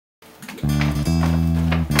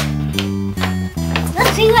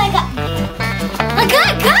See, I got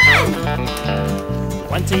gun!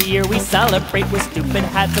 Once a year we celebrate with stupid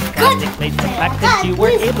hats and plastic plates. The fact that you were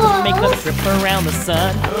able to make a trip around the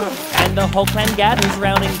sun. And the whole clan gathers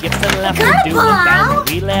round and gets to laugh and do a bound.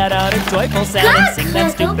 We let out a joyful sound and sing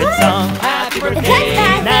that stupid song. Happy birthday,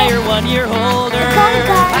 now you're 1 year older.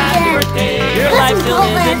 Happy birthday, your life still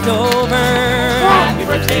isn't over. Happy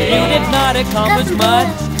birthday, you did not accomplish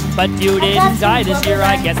much, but you didn't die this year,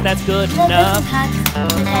 I guess that's good enough.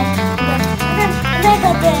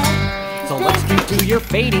 So let's drink to your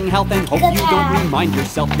fading health and hope you don't remind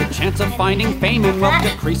yourself your chance of finding fame and wealth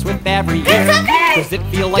decrease with every year. Does it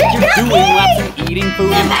feel like you're doing laps and eating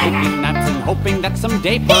food and taking naps and hoping that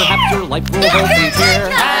someday perhaps your life will hold some cheer?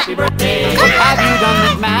 Happy birthday, what have you done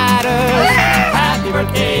that matters? Happy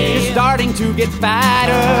birthday, you're starting to get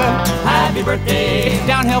fatter. Happy birthday, it's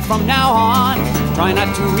downhill from now on. Try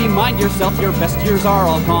not to remind yourself your best years are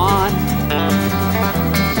all gone.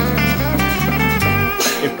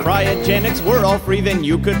 If cryogenics were all free, then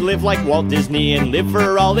you could live like Walt Disney and live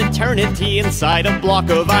for all eternity inside a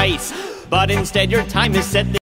block of ice. But instead your time is set